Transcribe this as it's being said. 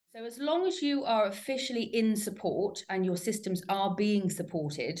So as long as you are officially in support and your systems are being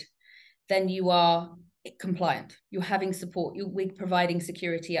supported, then you are compliant. You're having support. We're providing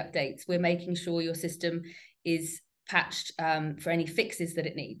security updates. We're making sure your system is patched for any fixes that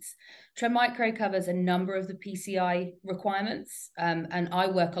it needs. Trend Micro covers a number of the PCI requirements, and I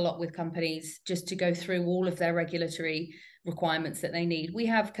work a lot with companies just to go through all of their regulatory requirements that they need. We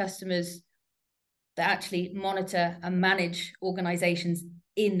have customers that actually monitor and manage organizations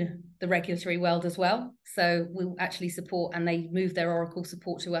in the regulatory world as well. So we'll actually support, and they move their Oracle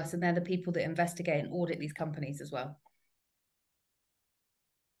support to us, and they're the people that investigate and audit these companies as well.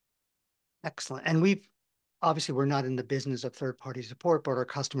 Excellent. And we're not in the business of third-party support, but our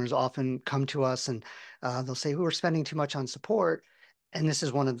customers often come to us and they'll say, we're spending too much on support. And this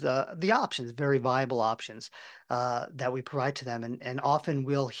is one of the options, very viable options that we provide to them. And often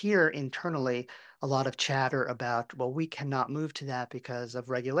we'll hear internally a lot of chatter about, well, we cannot move to that because of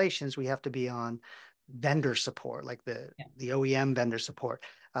regulations. We have to be on vendor support, like the OEM vendor support.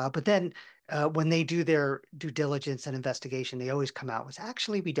 But then when they do their due diligence and investigation, they always come out with,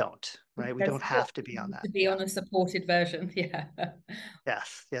 actually, we don't, right? We don't have to be on that. To be on a supported version, yeah.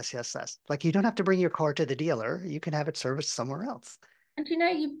 Yes. Like you don't have to bring your car to the dealer. You can have it serviced somewhere else. And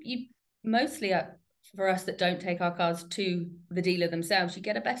you mostly, for us that don't take our cars to the dealer themselves, you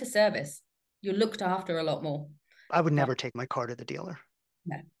get a better service. You're looked after a lot more. I would never take my car to the dealer.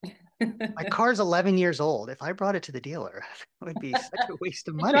 No. My car's 11 years old. If I brought it to the dealer, it would be such a waste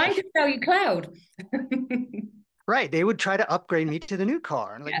of money. Trying to sell you cloud. Right. They would try to upgrade me to the new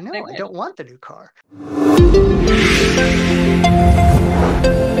car. I'm like, no, I don't want the new car.